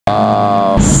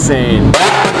Insane.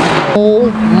 Oh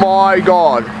my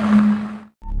god.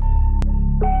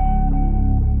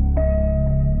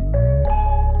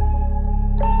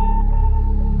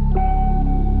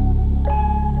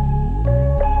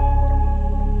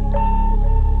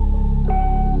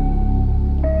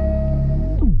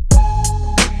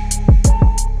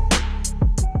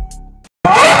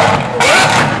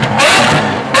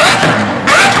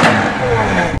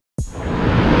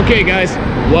 Okay guys,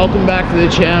 welcome back to the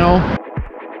channel.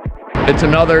 It's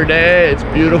another day, it's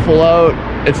beautiful out.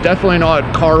 It's definitely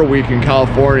not car week in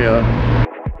California.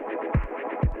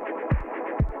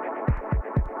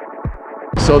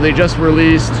 So they just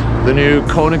released the new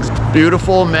Koenigs,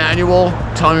 beautiful manual.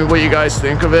 Tell me what you guys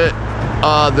think of it.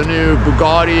 The new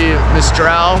Bugatti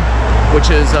Mistral, which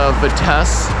is a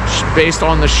Vitesse based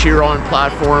on the Chiron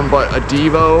platform, but a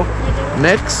Devo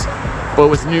mix, but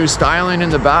with new styling in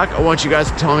the back. I want you guys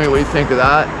to tell me what you think of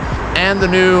that. And the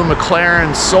new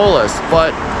McLaren Solus,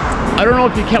 but I don't know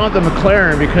if you count the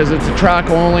McLaren because it's a track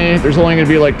only. There's only gonna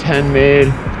be like 10 made.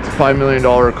 It's a $5 million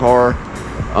car.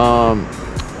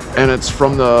 And it's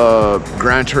from the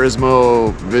Gran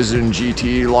Turismo Vision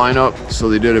GT lineup. So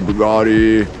they did a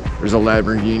Bugatti, there's a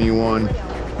Lamborghini one,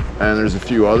 and there's a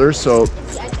few others. So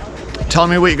tell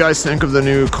me what you guys think of the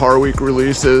new Car Week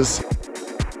releases.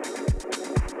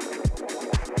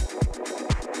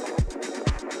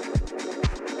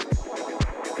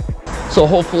 So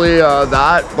hopefully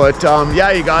that, but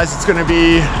yeah, you guys, it's gonna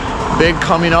be big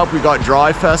coming up. We got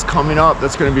Dry Fest coming up.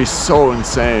 That's gonna be so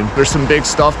insane. There's some big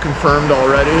stuff confirmed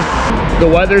already. The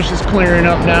weather's just clearing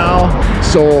up now,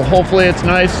 so hopefully it's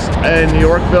nice in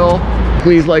Yorkville.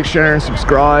 Please like, share, and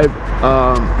subscribe.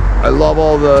 I love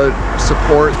all the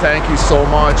support. Thank you so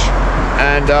much.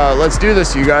 And let's do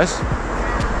this, you guys.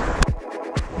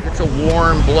 It's a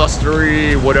warm,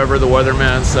 blustery, whatever the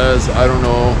weatherman says. I don't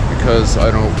know because I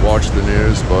don't watch the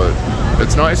news, but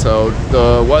it's nice out.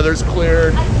 The weather's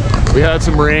cleared. We had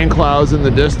some rain clouds in the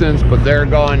distance, but they're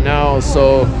gone now.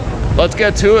 So let's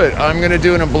get to it. I'm gonna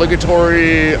do an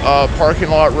obligatory parking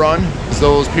lot run.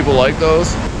 Those people like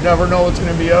those. Never know what's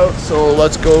gonna be out, so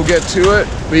let's go get to it.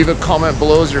 Leave a comment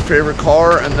below as your favorite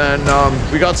car, and then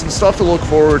we got some stuff to look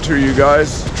forward to, you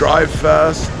guys. Drive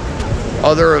Fest,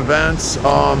 other events,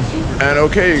 and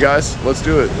okay, you guys, let's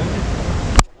do it.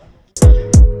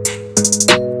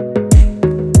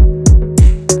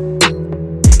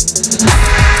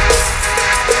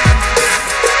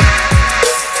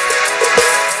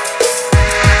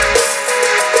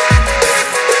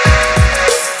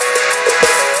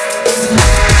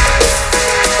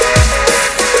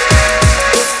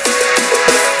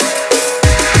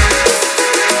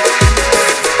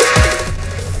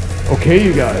 Okay,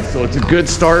 you guys, so it's a good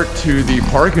start to the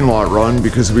parking lot run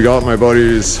because we got my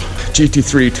buddy's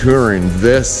GT3 touring.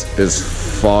 This is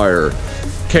fire.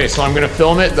 Okay, so I'm gonna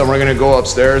film it, then we're gonna go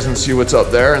upstairs and see what's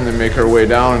up there and then make our way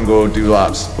down and go do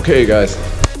laps. Okay, you guys.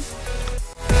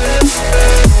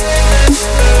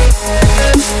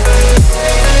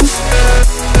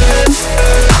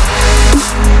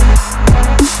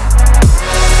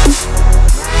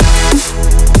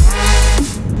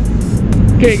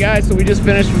 Okay guys, so we just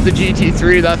finished with the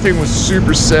GT3. That thing was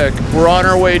super sick. We're on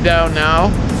our way down now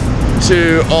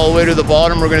to all the way to the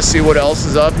bottom. We're gonna see what else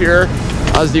is up here.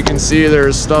 As you can see,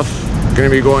 there's stuff gonna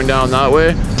be going down that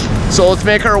way. So let's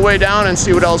make our way down and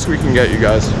see what else we can get, you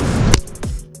guys.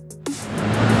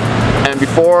 And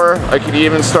before I could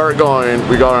even start going,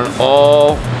 we got an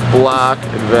all black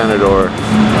Aventador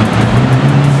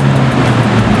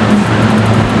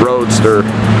Roadster.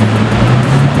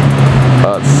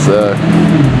 That's sick.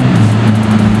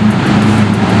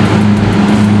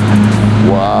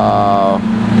 Wow.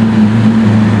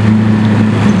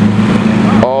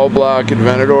 All black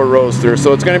Aventador Roadster.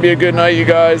 So it's gonna be a good night, you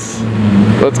guys.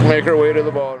 Let's make our way to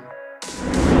the bottom.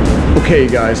 Okay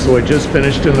guys, so I just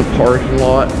finished in the parking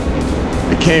lot.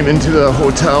 I came into the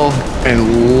hotel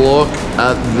and look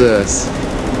at this.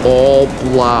 All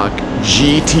black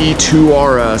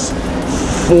GT2RS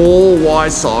full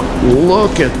Weissach.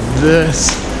 Look at this.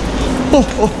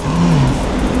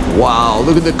 Wow,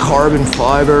 look at the carbon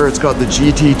fiber. It's got the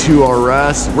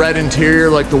GT2RS, red interior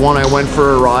like the one I went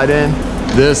for a ride in.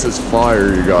 This is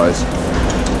fire, you guys.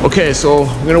 Okay, so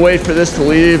I'm gonna wait for this to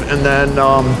leave, and then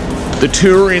the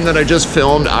touring that I just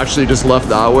filmed actually just left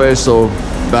that way, so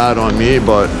bad on me,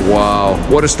 but wow,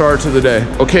 what a start to the day.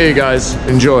 Okay, you guys,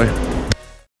 enjoy.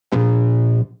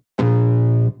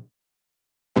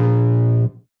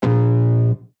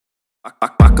 I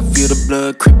can feel the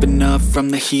blood creeping up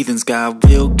from the heathens. Got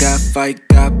will, got fight,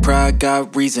 got pride,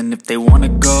 got reason. If they wanna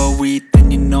go eat, then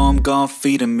you know I'm gon'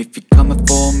 feed them. If you're coming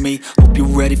for me, hope you're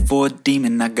ready for a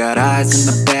demon. I got eyes in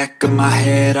the back of my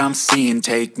head, I'm seeing.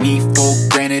 Take me for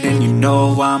granted and you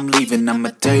know I'm leaving. I'ma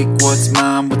take what's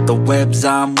mine with the webs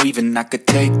I'm weaving. I could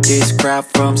take this crowd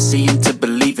from seeing to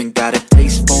believing. Got a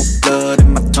taste for blood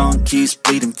and my tongue keeps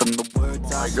bleeding from the words.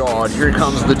 Oh my god, here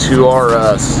comes the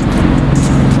 2RS.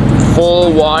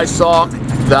 Full Weissach,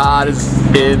 that is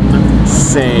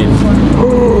insane.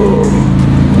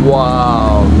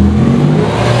 Wow.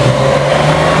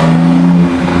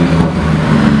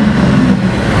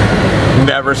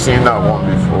 Never seen that one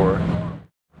before.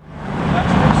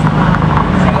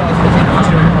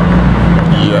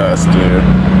 Yes, dude.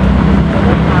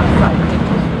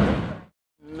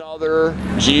 Another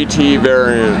GT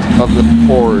variant of the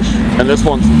Porsche, and this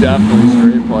one's definitely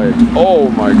straight pipe. Oh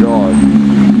my god.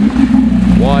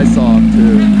 Weissach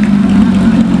too.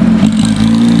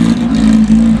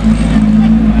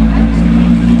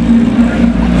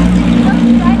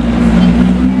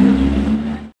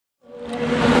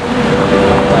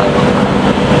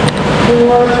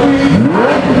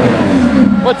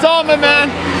 What's up, my man?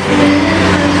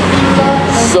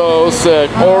 So sick.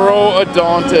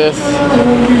 Orodontist.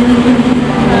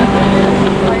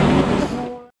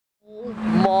 Oh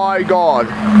my god.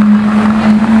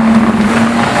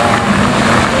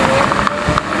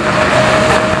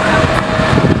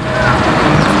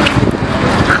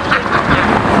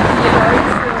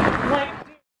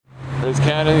 There's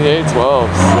Canada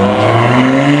A12s.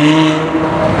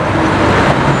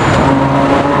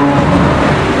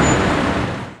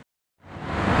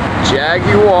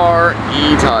 Jaguar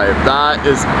E-Type. That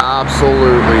is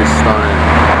absolutely stunning.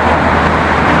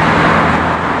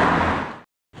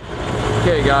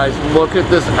 Okay guys, look at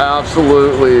this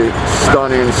absolutely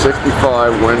stunning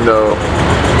 65 window.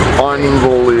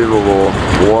 Unbelievable.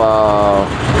 Wow.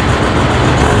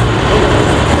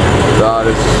 That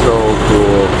is so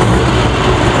cool.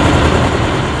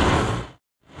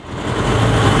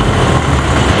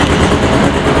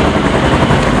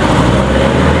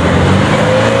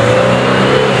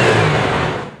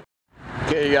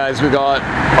 Okay guys, we got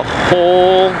a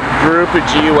whole group of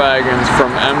G-wagons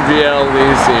from MVL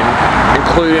Leasing,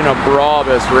 including a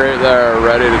Brabus right there,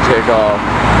 ready to take off.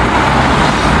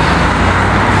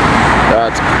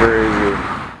 That's crazy.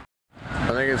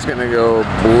 I think it's gonna go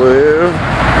blue.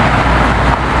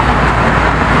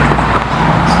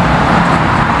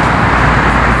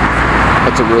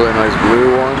 That's a really nice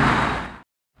blue one.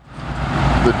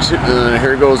 And then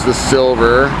here goes the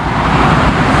silver,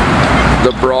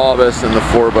 the Brabus, and the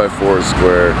 4x4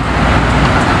 square.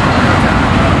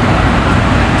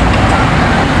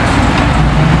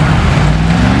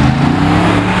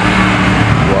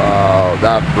 Wow,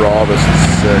 that Brabus is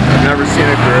sick. I've never seen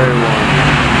a gray one.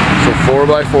 So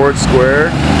 4x4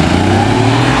 square.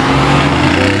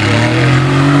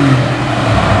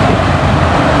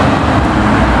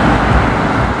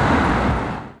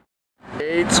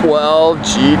 A12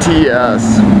 GT3Rs.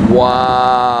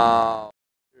 Wow.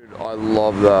 Dude, I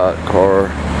love that car.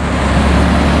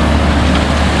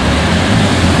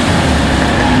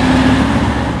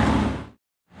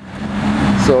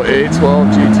 So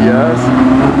A12 GT3Rs.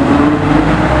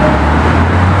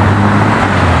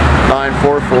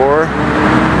 944.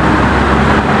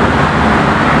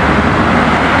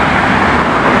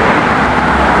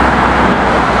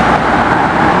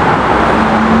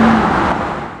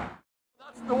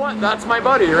 That's my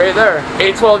buddy right there.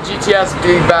 A12 GT3Rs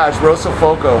Big Bash, Rosso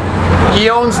Foco. He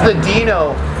owns the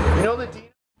Dino. You know the Dino?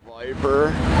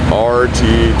 Viper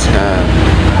RT10.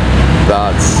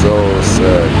 That's so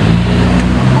sick.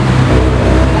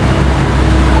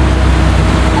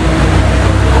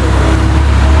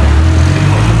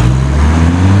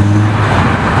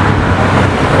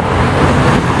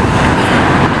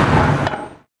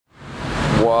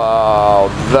 Wow,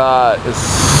 that is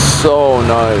so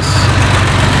nice.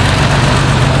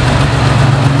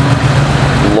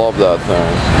 Love that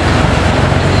thing.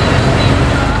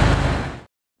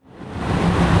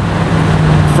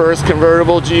 First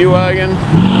convertible G-wagon.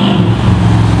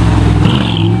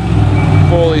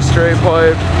 Fully straight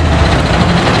pipe.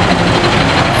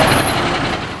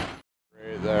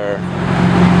 Right there.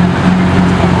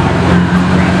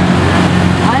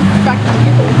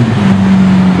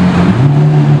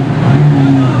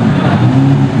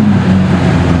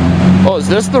 Oh, is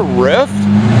this the Rift?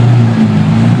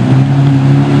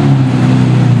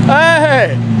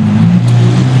 Hey!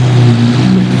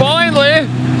 Finally!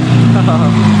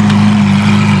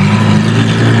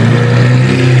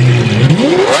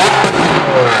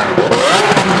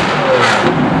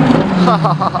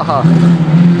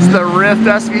 It's the Rift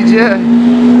SVJ.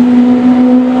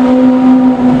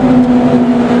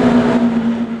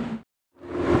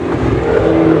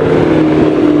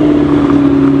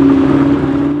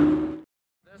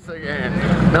 This again.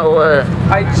 No way.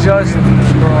 I just,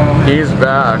 bro. He's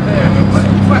back.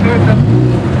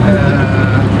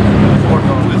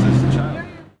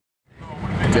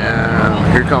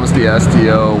 Damn, here comes the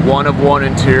STO. One of one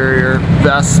interior,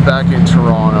 best spec in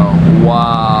Toronto.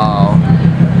 Wow.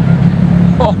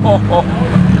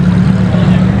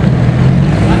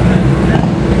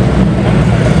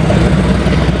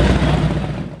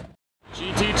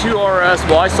 Gt2Rs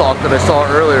Weissach that I saw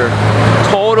earlier.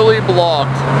 Totally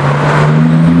blocked.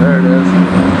 There it is.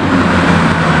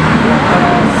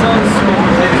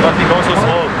 But he goes so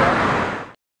slow.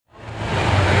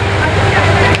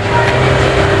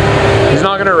 He's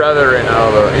not gonna rev it right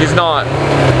now though. He's not.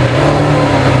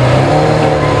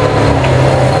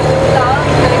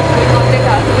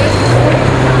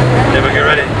 Yeah, but get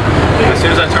ready. As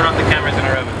soon as I turn off the camera, it's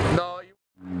gonna rev it. No.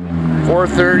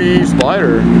 430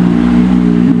 Spider.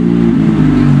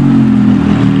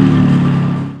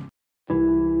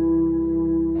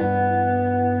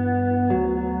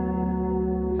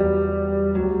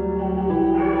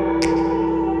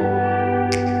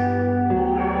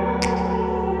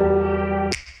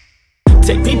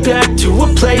 Take me back to a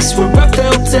place where I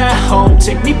felt at home.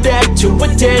 Take me back to a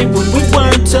day when we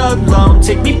weren't alone.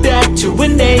 Take me back to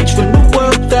an age when the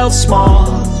world felt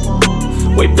small.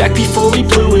 Way back before we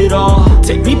blew it all.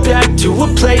 Take me back to a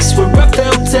place where I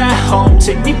felt at home.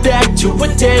 Take me back to a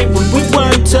day when we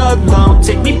weren't alone.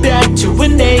 Take me back to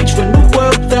an age when the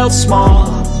world felt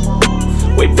small.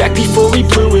 Way back before we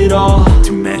blew it all.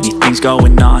 Too many things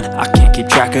going on, I can't keep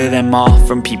track of them all.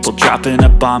 From people dropping a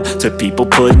bomb to people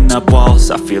putting up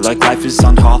walls. I feel like life is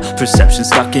on hold, perception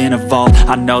stuck in a vault.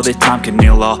 I know that time can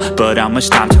heal all, but how much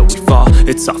time till we fall?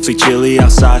 It's awfully chilly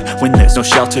outside, when there's no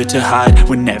shelter to hide.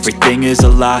 When everything is a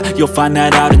lie, you'll find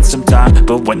that out in some time.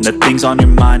 But when the things on your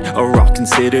mind are all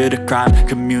considered a crime,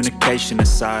 communication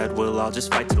aside, we'll all just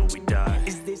fight till we die.